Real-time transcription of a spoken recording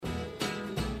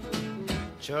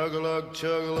Chug-a-lug,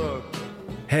 chug-a-lug.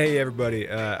 Hey everybody,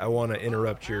 I want to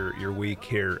interrupt your week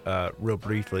here real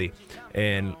briefly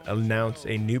and announce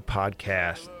a new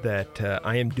podcast that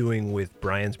I am doing with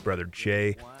Brian's brother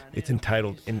Jay. It's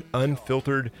entitled An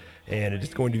Unfiltered, and it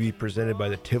is going to be presented by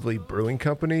the Tivoli Brewing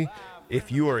Company. If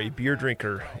you are a beer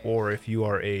drinker or if you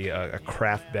are a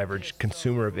craft beverage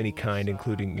consumer of any kind,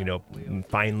 including,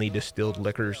 finely distilled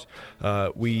liquors,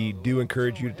 we do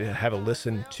encourage you to have a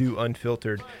listen to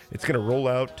Unfiltered. It's going to roll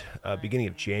out beginning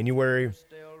of January.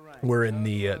 We're in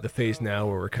the phase now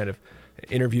where we're kind of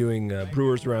interviewing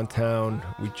brewers around town.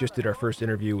 We just did our first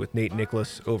interview with Nate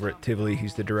Nicholas over at Tivoli.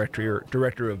 He's the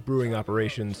director of brewing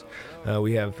operations.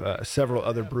 We have several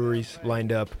other breweries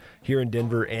lined up here in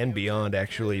Denver and beyond,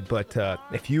 actually. But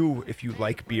if you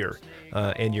like beer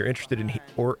and you're interested in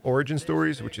origin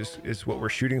stories, which is what we're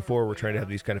shooting for, we're trying to have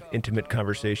these kind of intimate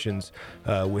conversations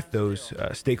with those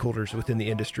stakeholders within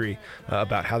the industry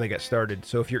about how they got started.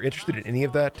 So if you're interested in any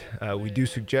of that, we do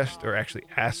suggest or actually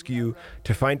ask you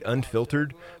to find Unfiltered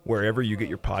wherever you get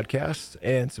your podcasts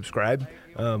and subscribe.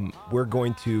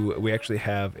 We actually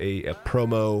have a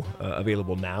promo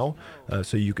available now,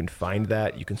 so you can find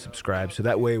that, you can subscribe. So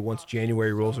that way, once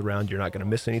January rolls around, you're not going to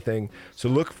miss anything. So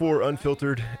look for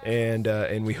Unfiltered,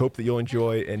 and we hope that you'll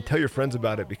enjoy and tell your friends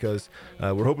about it, because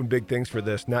we're hoping big things for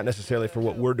this, not necessarily for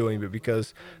what we're doing, but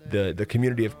because the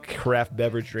community of craft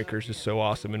beverage drinkers is so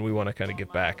awesome, and we want to kind of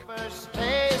give back. First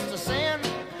taste of sin,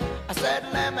 I said,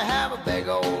 let me have a big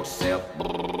old sip,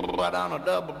 right on a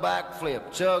double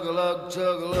backflip. Chug-a-lug,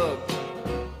 chug-a-lug.